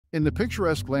In the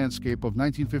picturesque landscape of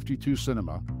 1952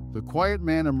 cinema, The Quiet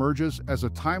Man emerges as a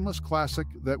timeless classic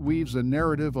that weaves a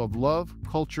narrative of love,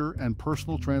 culture, and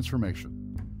personal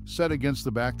transformation. Set against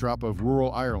the backdrop of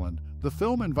rural Ireland, the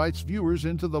film invites viewers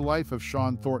into the life of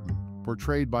Sean Thornton,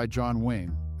 portrayed by John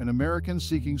Wayne, an American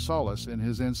seeking solace in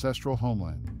his ancestral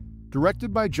homeland.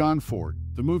 Directed by John Ford,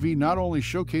 the movie not only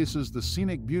showcases the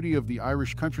scenic beauty of the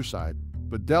Irish countryside,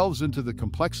 but delves into the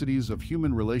complexities of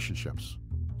human relationships.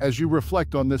 As you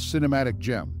reflect on this cinematic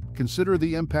gem, consider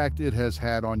the impact it has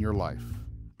had on your life.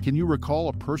 Can you recall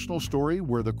a personal story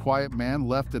where The Quiet Man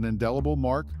left an indelible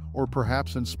mark or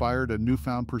perhaps inspired a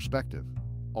newfound perspective?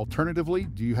 Alternatively,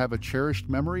 do you have a cherished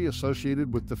memory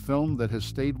associated with the film that has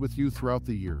stayed with you throughout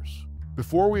the years?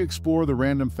 Before we explore the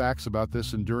random facts about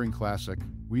this enduring classic,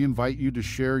 we invite you to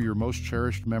share your most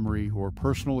cherished memory or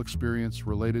personal experience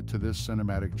related to this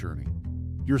cinematic journey.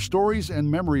 Your stories and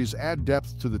memories add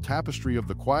depth to the tapestry of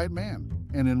The Quiet Man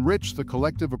and enrich the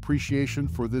collective appreciation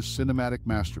for this cinematic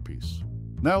masterpiece.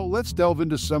 Now, let's delve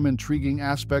into some intriguing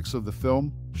aspects of the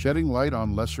film, shedding light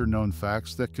on lesser-known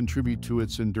facts that contribute to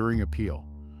its enduring appeal.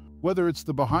 Whether it's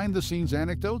the behind-the-scenes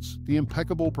anecdotes, the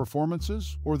impeccable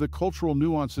performances, or the cultural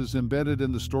nuances embedded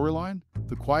in the storyline,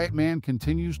 The Quiet Man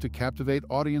continues to captivate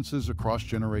audiences across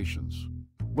generations.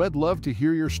 We'd love to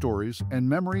hear your stories and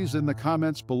memories in the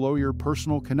comments below your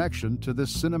personal connection to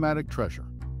this cinematic treasure.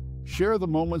 Share the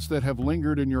moments that have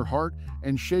lingered in your heart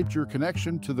and shaped your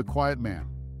connection to The Quiet Man.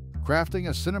 Crafting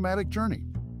a cinematic journey.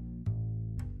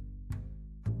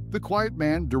 The Quiet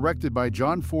Man, directed by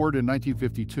John Ford in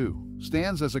 1952,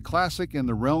 stands as a classic in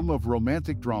the realm of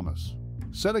romantic dramas.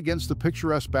 Set against the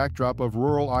picturesque backdrop of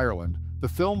rural Ireland, the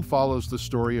film follows the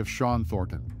story of Sean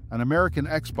Thornton, an American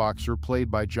ex-boxer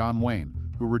played by John Wayne,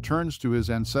 who returns to his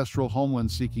ancestral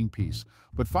homeland seeking peace,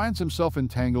 but finds himself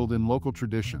entangled in local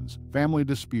traditions, family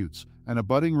disputes, and a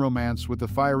budding romance with the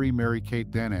fiery Mary-Kate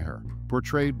Danaher,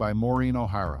 portrayed by Maureen.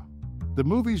 The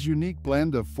movie's unique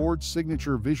blend of Ford's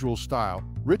signature visual style,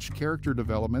 rich character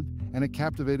development, and a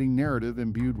captivating narrative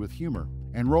imbued with humor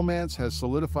and romance has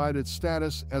solidified its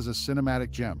status as a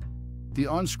cinematic gem. The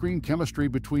on-screen chemistry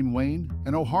between Wayne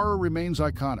and O'Hara remains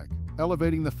iconic,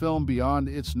 elevating the film beyond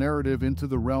its narrative into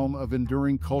the realm of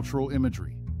enduring cultural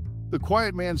imagery. The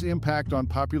Quiet Man's impact on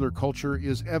popular culture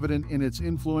is evident in its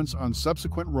influence on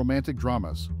subsequent romantic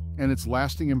dramas and its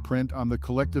lasting imprint on the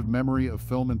collective memory of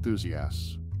film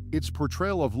enthusiasts. Its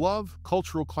portrayal of love,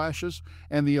 cultural clashes,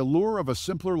 and the allure of a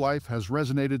simpler life has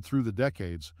resonated through the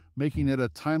decades, making it a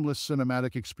timeless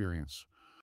cinematic experience.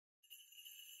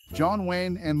 John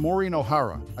Wayne and Maureen,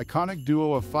 iconic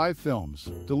duo of 5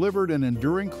 films, delivered an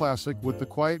enduring classic with The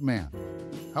Quiet Man.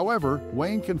 However,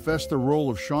 Wayne confessed the role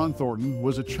of Sean Thornton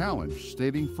was a challenge,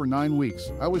 stating, "For 9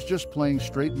 weeks, I was just playing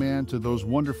straight man to those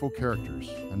wonderful characters,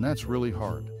 and that's really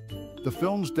hard." The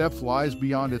film's depth lies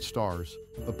beyond its stars.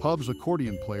 The pub's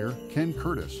accordion player, Ken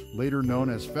Curtis, later known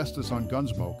as Festus on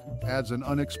Gunsmoke, adds an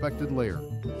unexpected layer.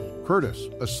 Curtis,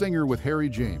 a singer with Harry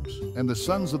James and the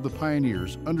Sons of the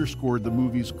Pioneers, underscored the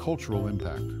movie's cultural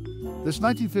impact. This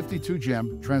 1952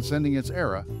 gem, transcending its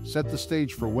era, set the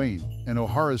stage for Wayne and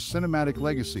O'Hara's cinematic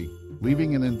legacy,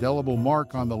 leaving an indelible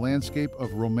mark on the landscape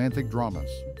of romantic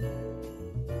dramas.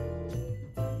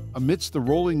 Amidst the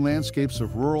rolling landscapes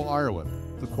of rural Ireland,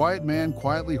 The Quiet Man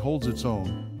quietly holds its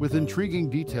own, with intriguing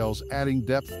details adding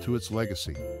depth to its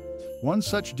legacy. One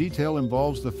such detail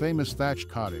involves the famous thatched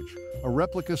cottage, a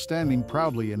replica standing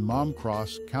proudly in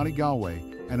Cross, County Galway,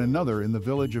 and another in the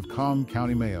village of Combe,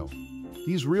 County Mayo.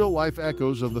 These real-life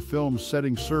echoes of the film's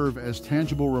setting serve as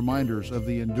tangible reminders of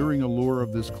the enduring allure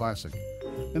of this classic.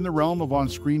 In the realm of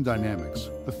on-screen dynamics,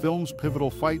 the film's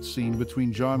pivotal fight scene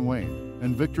between John Wayne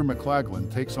and Victor McLaglen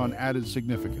takes on added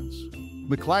significance.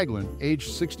 McLaglen, aged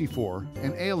 64,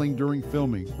 and ailing during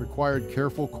filming, required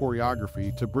careful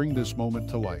choreography to bring this moment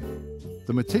to life.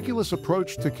 The meticulous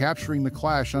approach to capturing the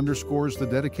clash underscores the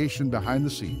dedication behind the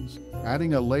scenes,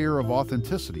 adding a layer of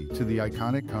authenticity to the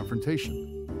iconic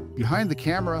confrontation. Behind the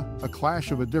camera, a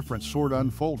clash of a different sort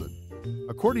unfolded.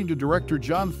 According to director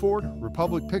John Ford,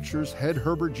 Republic Pictures head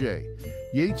Herbert J.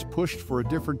 Yates pushed for a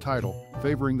different title,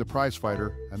 favoring The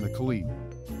Prizefighter and The Colleen.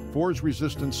 Ford's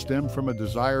resistance stemmed from a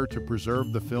desire to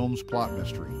preserve the film's plot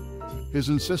mystery. His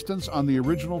insistence on the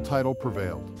original title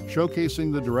prevailed,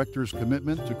 showcasing the director's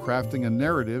commitment to crafting a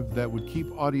narrative that would keep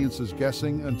audiences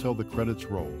guessing until the credits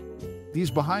rolled.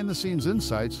 These behind-the-scenes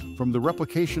insights, from the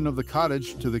replication of the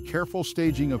cottage to the careful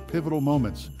staging of pivotal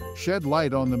moments, shed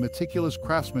light on the meticulous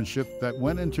craftsmanship that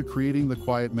went into creating The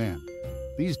Quiet Man.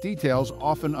 These details,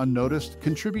 often unnoticed,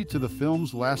 contribute to the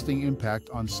film's lasting impact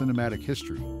on cinematic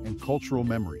history and cultural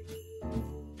memory.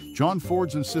 John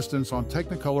Ford's insistence on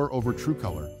Technicolor over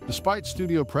Truecolor, despite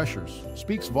studio pressures,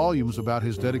 speaks volumes about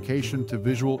his dedication to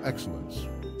visual excellence.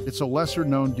 It's a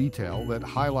lesser-known detail that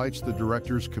highlights the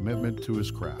director's commitment to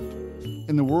his craft.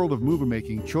 In the world of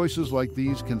movie-making, choices like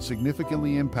these can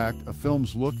significantly impact a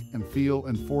film's look and feel,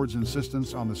 and Ford's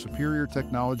insistence on the superior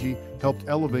technology helped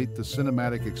elevate the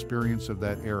cinematic experience of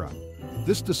that era.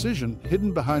 This decision,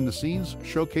 hidden behind the scenes,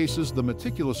 showcases the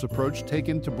meticulous approach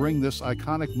taken to bring this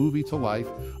iconic movie to life,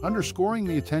 underscoring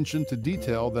the attention to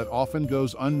detail that often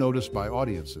goes unnoticed by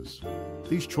audiences.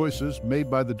 These choices, made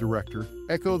by the director,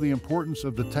 echo the importance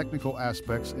of the technical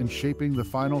aspects in shaping the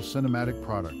final cinematic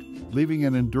product, leaving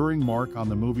an enduring mark on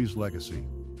the movie's legacy.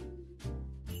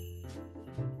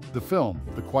 The film,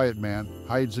 The Quiet Man,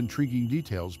 hides intriguing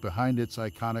details behind its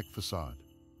iconic facade.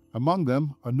 Among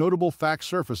them, a notable fact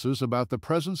surfaces about the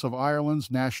presence of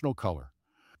Ireland's national color.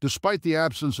 Despite the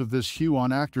absence of this hue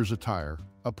on actors' attire,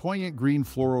 a poignant green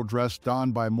floral dress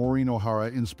donned by Maureen O'Hara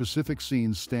in specific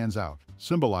scenes stands out,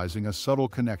 symbolizing a subtle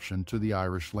connection to the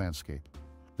Irish landscape.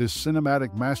 This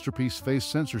cinematic masterpiece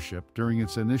faced censorship during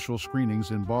its initial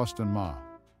screenings in Boston, Ma.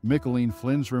 Michaleen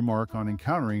Flynn's remark on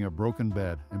encountering a broken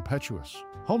bed, impetuous,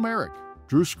 Homeric,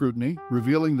 drew scrutiny,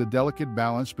 revealing the delicate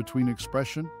balance between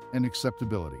expression and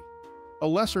acceptability. A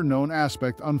lesser-known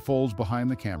aspect unfolds behind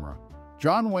the camera.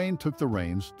 John Wayne took the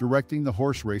reins, directing the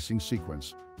horse racing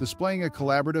sequence, displaying a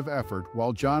collaborative effort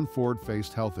while John Ford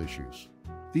faced health issues.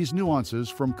 These nuances,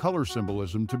 from color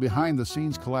symbolism to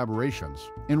behind-the-scenes collaborations,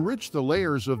 enrich the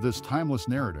layers of this timeless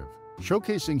narrative,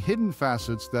 showcasing hidden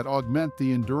facets that augment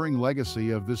the enduring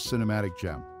legacy of this cinematic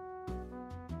gem.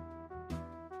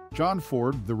 John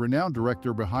Ford, the renowned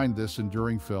director behind this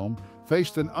enduring film,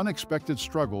 faced an unexpected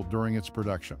struggle during its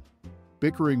production.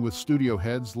 Bickering with studio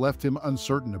heads left him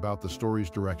uncertain about the story's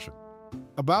direction.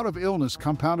 A bout of illness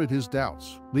compounded his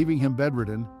doubts, leaving him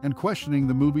bedridden and questioning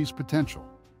the movie's potential.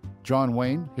 John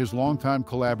Wayne, his longtime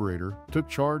collaborator, took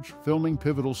charge, filming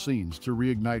pivotal scenes to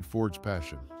reignite Ford's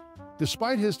passion.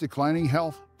 Despite his declining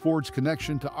health, Ford's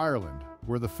connection to Ireland,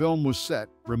 where the film was set,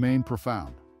 remained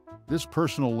profound. This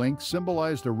personal link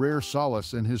symbolized a rare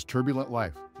solace in his turbulent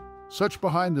life. Such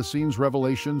behind-the-scenes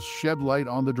revelations shed light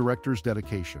on the director's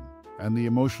dedication and the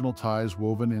emotional ties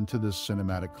woven into this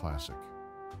cinematic classic.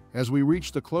 As we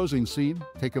reach the closing scene,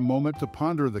 take a moment to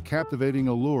ponder the captivating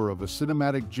allure of a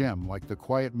cinematic gem like The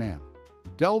Quiet Man.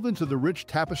 Delve into the rich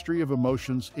tapestry of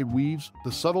emotions it weaves,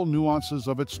 the subtle nuances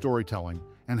of its storytelling,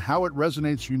 and how it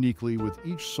resonates uniquely with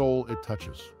each soul it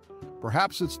touches.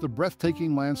 Perhaps it's the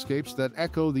breathtaking landscapes that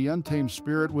echo the untamed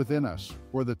spirit within us,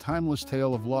 or the timeless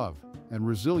tale of love and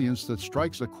resilience that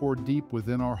strikes a chord deep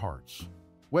within our hearts.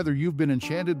 Whether you've been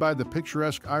enchanted by the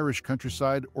picturesque Irish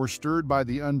countryside or stirred by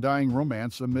the undying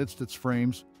romance amidst its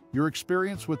frames, your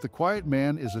experience with The Quiet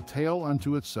Man is a tale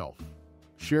unto itself.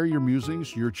 Share your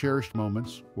musings, your cherished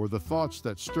moments, or the thoughts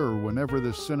that stir whenever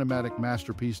this cinematic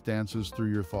masterpiece dances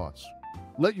through your thoughts.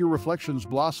 Let your reflections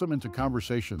blossom into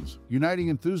conversations, uniting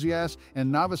enthusiasts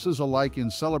and novices alike in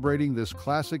celebrating this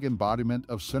classic embodiment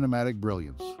of cinematic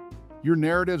brilliance. Your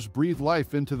narratives breathe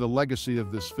life into the legacy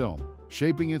of this film,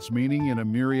 shaping its meaning in a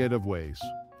myriad of ways.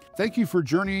 Thank you for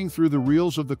journeying through the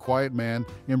reels of The Quiet Man,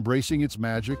 embracing its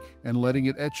magic and letting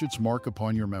it etch its mark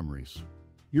upon your memories.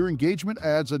 Your engagement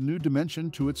adds a new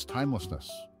dimension to its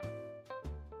timelessness.